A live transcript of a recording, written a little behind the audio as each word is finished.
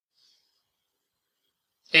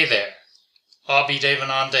Hey there, Abhi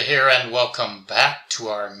Devananda here, and welcome back to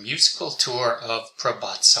our musical tour of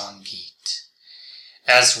Prabhat Sangeet.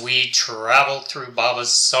 As we travel through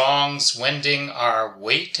Baba's songs, wending our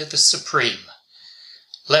way to the Supreme,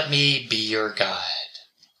 let me be your guide.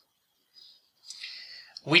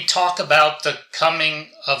 We talk about the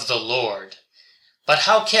coming of the Lord, but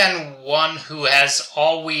how can one who has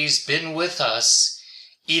always been with us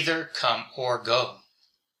either come or go?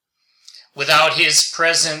 Without his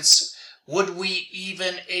presence, would we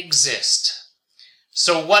even exist?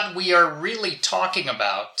 So what we are really talking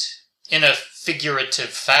about, in a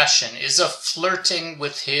figurative fashion, is a flirting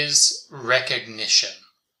with his recognition.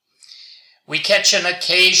 We catch an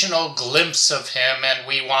occasional glimpse of him, and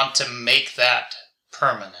we want to make that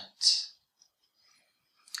permanent.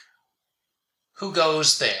 Who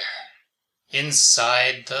goes there,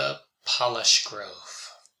 inside the palash grove?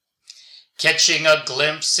 Catching a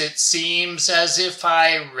glimpse, it seems as if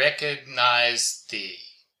I recognize thee.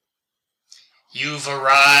 You've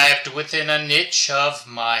arrived within a niche of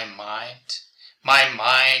my mind. My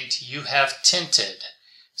mind you have tinted,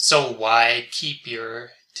 so why keep your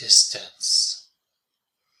distance?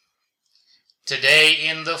 Today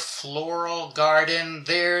in the floral garden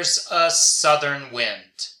there's a southern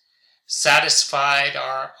wind. Satisfied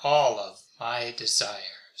are all of my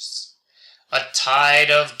desires. A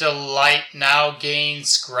tide of delight now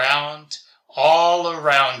gains ground, all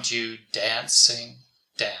around you dancing,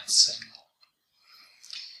 dancing.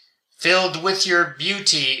 Filled with your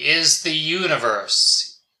beauty is the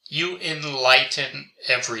universe. You enlighten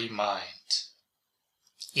every mind.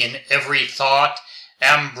 In every thought,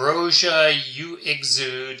 ambrosia you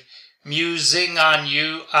exude. Musing on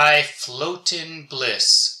you, I float in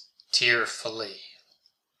bliss tearfully.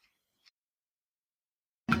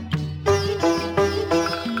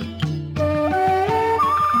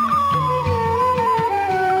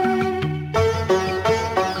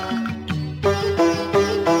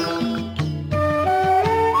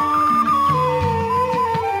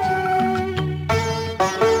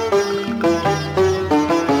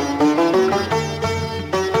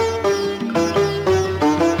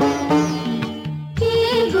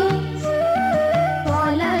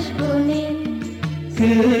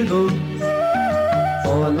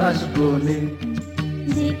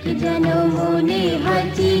 देख जनो मोने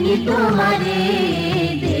हसीनी तुम्हारे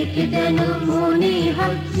देख जनो मोने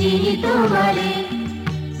हसीनी तुम्हारे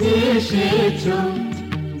एसेছো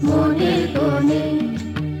মনের কোণে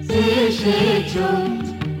এসেছো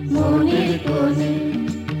মনের কোণে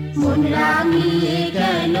মন রাঙিয়ে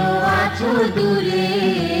কেন আছো দূরে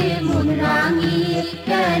মন রাঙিয়ে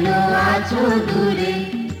কেন আছো দূরে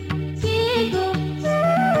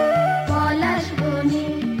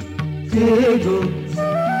go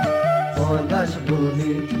palash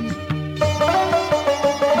bone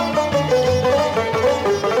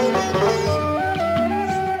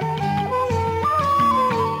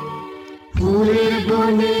ফুলের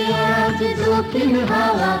বনে আজ দক্ষিণ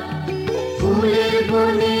হাওয়া ফুলের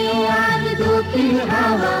বনে আজ দক্ষিণ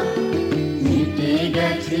হাওয়া মিটে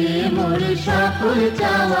গেছে মোর সকল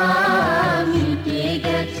চাওয়া মিটে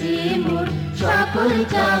গেছে মোর সকল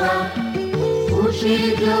চাওয়া খুশির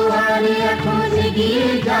জোয়ারে এখন এগিয়ে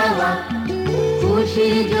যাওয়া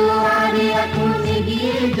খুশির জোয়ারে এখন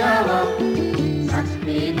এগিয়ে যাওয়া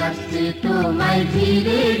নাচতে নাচতে তোমায়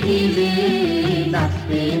ধীরে ধীরে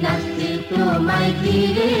নাচতে নাচতে তোমায়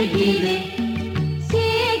ধীরে ধীরে সে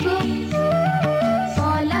গো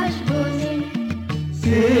পলাশ বনে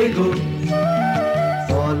সে গো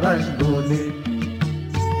পলাশ বনে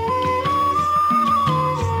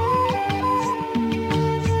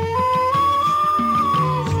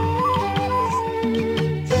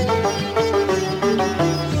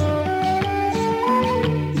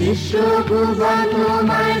বিশ্বভুবন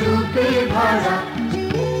তোমার রূপে ভরা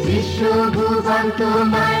বিশ্বভুবন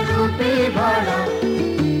তোমার রূপে ভরা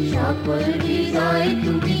সকল হৃদয়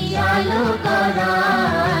তুমি আলো করা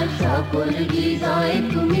সকল হৃদয়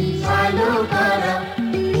তুমি আলো করা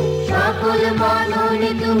সকল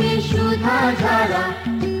মননে তুমি সুধা ঝরা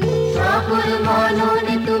সকল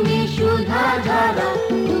মননে তুমি সুধা ঝরা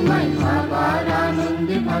তোমায় ভাবার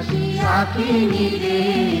আনন্দে ভাসি আঁখি নীরে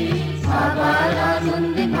ভাবার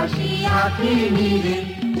আনন্দে ভাসি আঁখি নীরে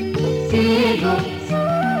সে গো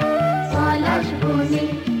পলাশ বনে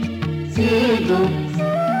সে গো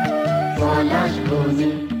পলাশ বনে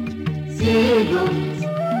সে গো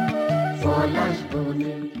পলাশ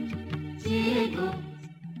বনে সে গো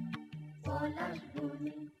পলাশ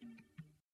বনে